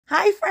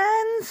Hi,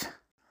 friends!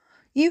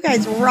 You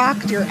guys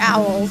rocked your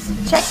owls.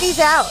 Check these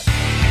out.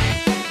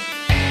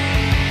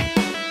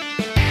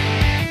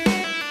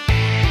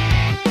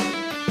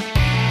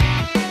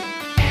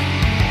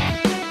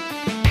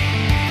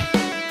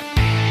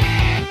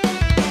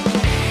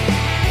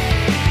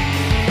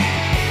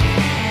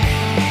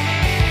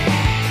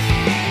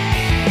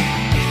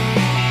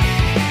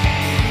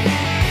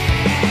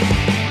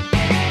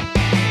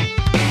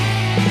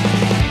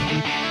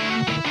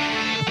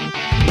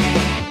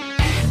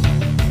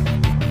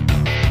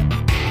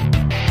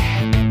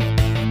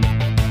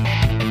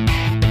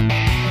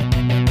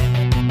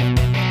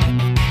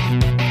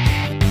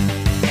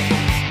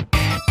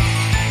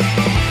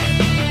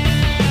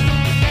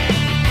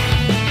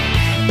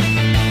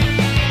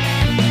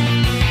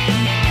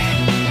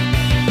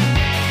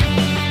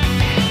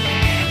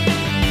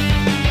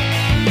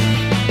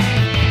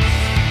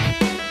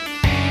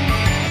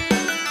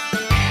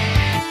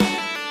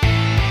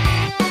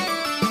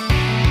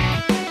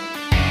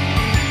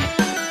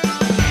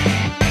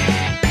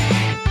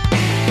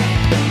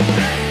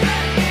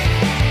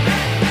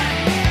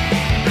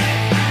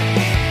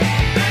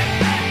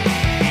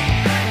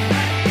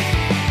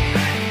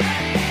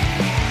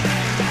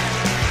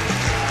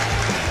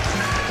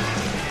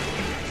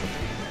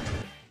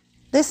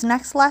 This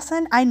next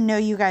lesson, I know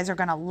you guys are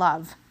going to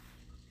love.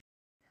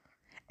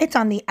 It's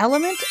on the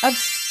element of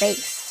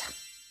space.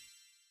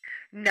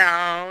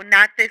 No,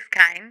 not this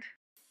kind.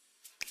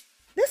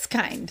 This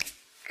kind.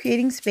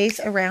 Creating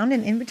space around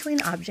and in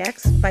between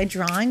objects by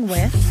drawing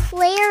with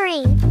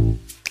layering,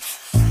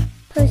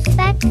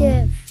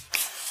 perspective,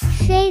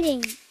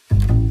 shading,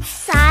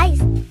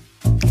 size.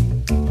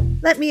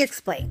 Let me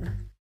explain.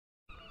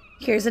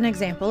 Here's an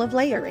example of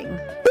layering.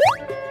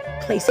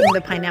 Placing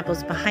the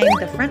pineapples behind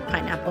the front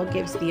pineapple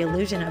gives the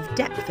illusion of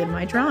depth in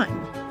my drawing.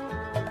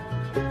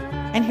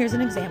 And here's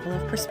an example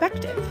of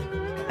perspective.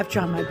 I've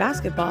drawn my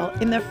basketball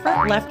in the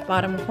front left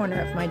bottom corner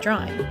of my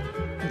drawing.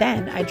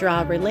 Then I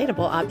draw a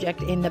relatable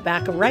object in the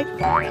back right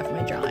corner of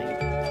my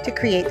drawing to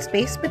create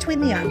space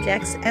between the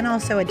objects and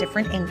also a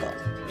different angle.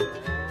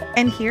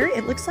 And here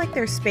it looks like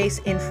there's space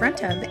in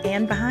front of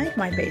and behind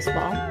my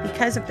baseball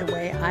because of the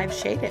way I've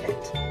shaded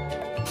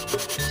it.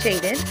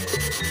 Shaded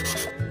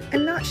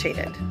and not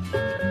shaded.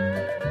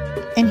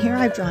 And here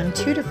I've drawn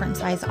two different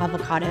size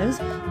avocados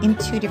in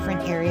two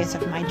different areas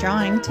of my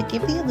drawing to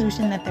give the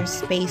illusion that there's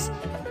space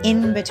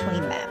in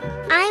between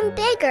them. I'm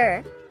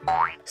bigger.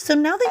 So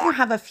now that you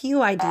have a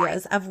few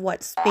ideas of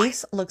what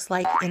space looks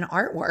like in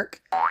artwork,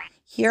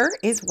 here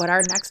is what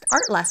our next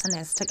art lesson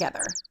is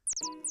together.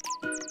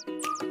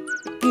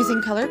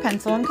 Using color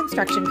pencil and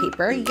construction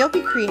paper, you'll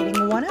be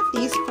creating one of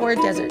these 4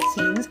 desert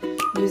scenes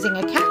using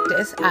a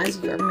cactus as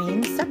your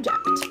main subject.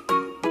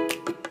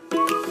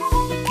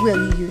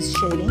 Will you use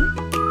shading?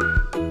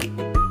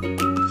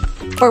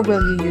 Or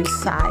will you use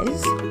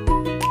size?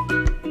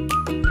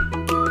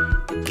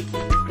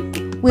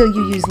 Will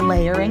you use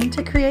layering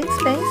to create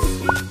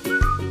space?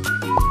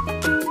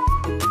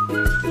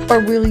 Or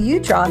will you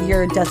draw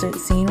your desert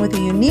scene with a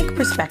unique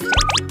perspective?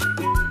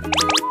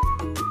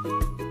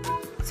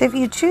 So if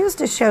you choose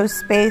to show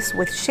space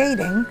with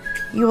shading,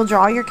 you will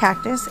draw your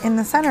cactus in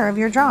the center of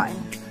your drawing.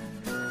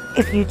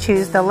 If you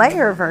choose the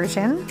layer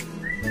version,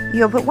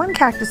 you'll put one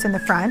cactus in the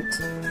front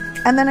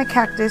and then a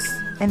cactus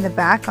in the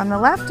back on the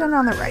left and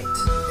on the right.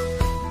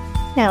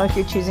 Now, if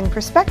you're choosing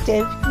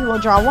perspective, you will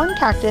draw one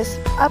cactus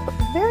up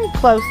very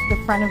close to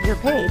the front of your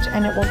page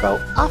and it will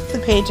go off the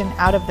page and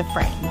out of the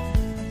frame.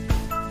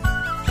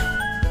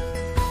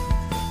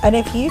 And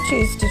if you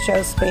choose to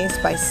show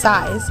space by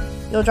size,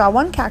 you'll draw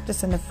one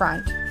cactus in the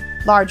front,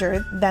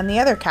 larger than the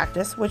other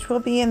cactus, which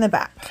will be in the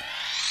back.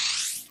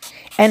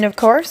 And of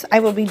course, I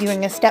will be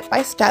doing a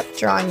step-by-step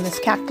drawing this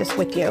cactus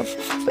with you,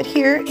 but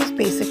here is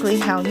basically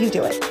how you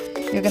do it.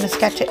 You're going to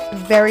sketch it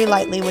very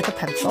lightly with a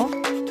pencil.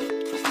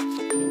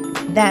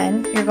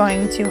 Then you're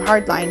going to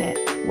hardline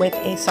it with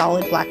a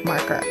solid black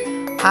marker.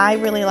 I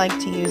really like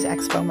to use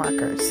Expo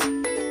markers.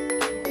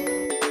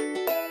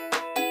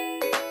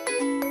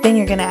 Then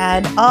you're going to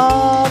add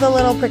all the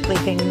little prickly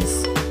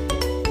things.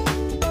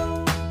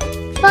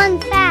 Fun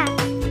fact,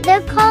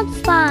 they're called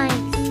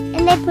spines,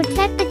 and they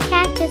protect the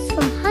cactus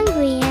from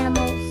hungry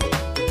animals.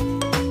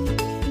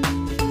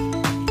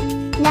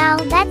 Now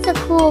that's a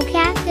cool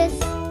cactus.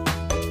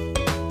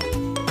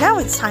 Now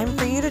it's time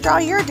for you to draw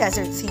your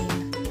desert scene.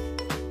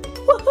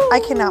 I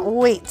cannot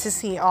wait to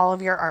see all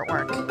of your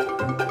artwork.